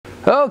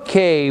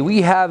Okay,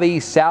 we have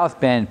a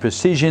Southbend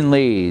precision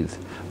lathe,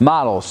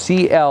 model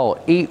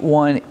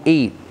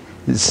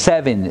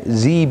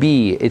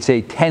CL8187ZB. It's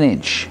a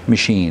 10-inch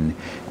machine.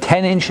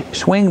 10-inch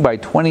swing by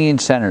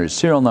 20-inch centers.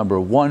 Serial number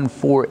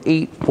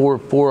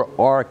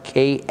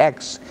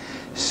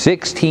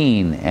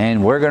 14844RKX16.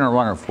 And we're going to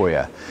run it for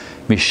you.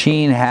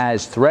 Machine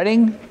has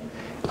threading,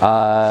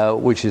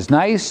 which is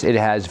nice. It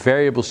has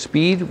variable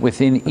speed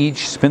within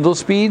each spindle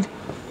speed.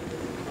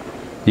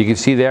 You can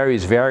see there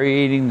he's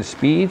varying the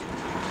speed.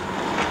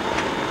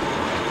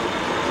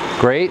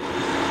 Great.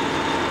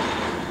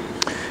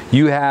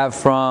 You have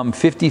from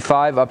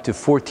 55 up to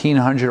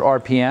 1400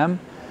 RPM.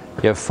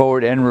 You have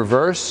forward and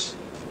reverse.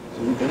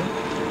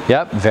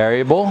 Yep,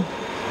 variable.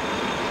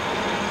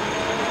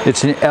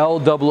 It's an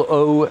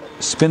LOO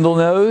spindle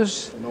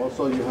nose. And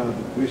also you have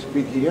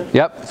 3-speed here.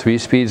 Yep, 3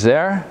 speeds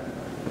there.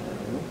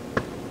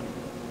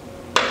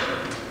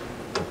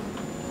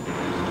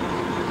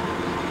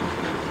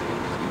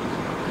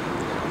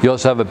 You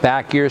also have a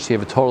back gear, so you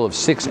have a total of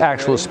 6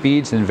 actual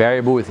speeds and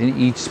variable within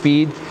each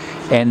speed.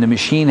 And the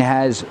machine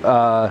has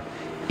a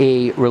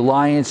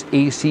Reliance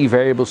AC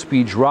variable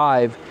speed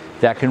drive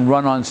that can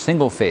run on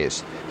single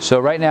phase. So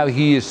right now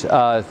he is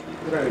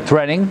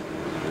threading.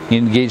 You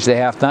engage the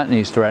half nut and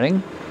he's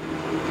threading.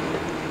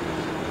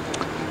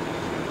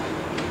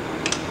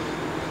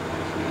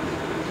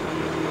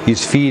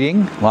 He's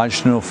feeding,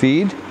 longitudinal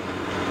feed.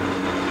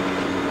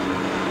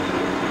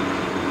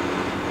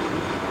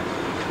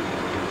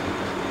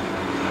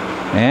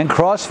 And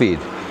cross feed.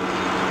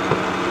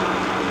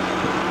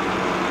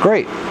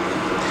 Great.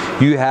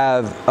 You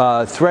have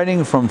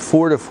threading from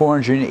 4 to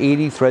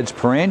 480 threads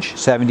per inch,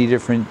 70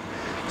 different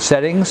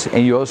settings,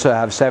 and you also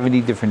have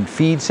 70 different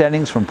feed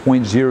settings from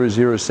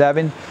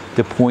 0.007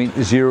 to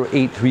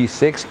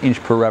 0.0836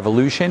 inch per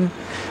revolution.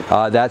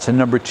 That's a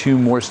number 2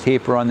 Morse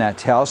taper on that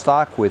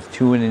tailstock with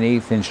 2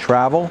 1/8 inch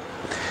travel.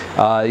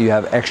 You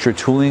have extra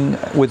tooling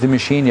with the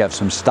machine. You have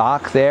some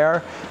stock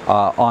there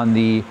on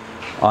the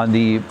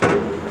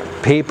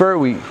paper.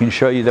 We can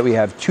show you that we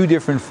have 2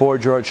 different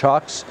 4-jaw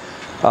chucks.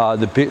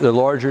 The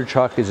larger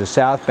chuck is a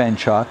Southbend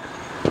chuck.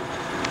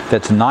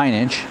 That's a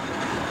 9-inch.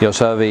 You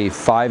also have a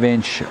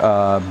 5-inch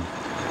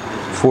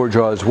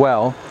 4-jaw as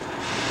well.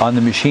 On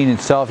the machine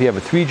itself, you have a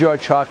 3-jaw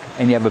chuck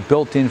and you have a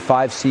built-in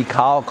 5C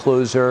cowl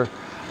closer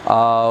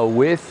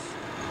with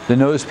the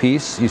nose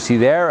piece. You see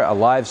there a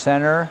live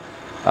center,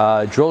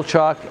 drill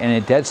chuck, and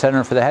a dead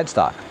center for the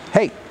headstock.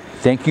 Hey,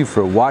 thank you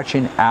for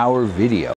watching our video.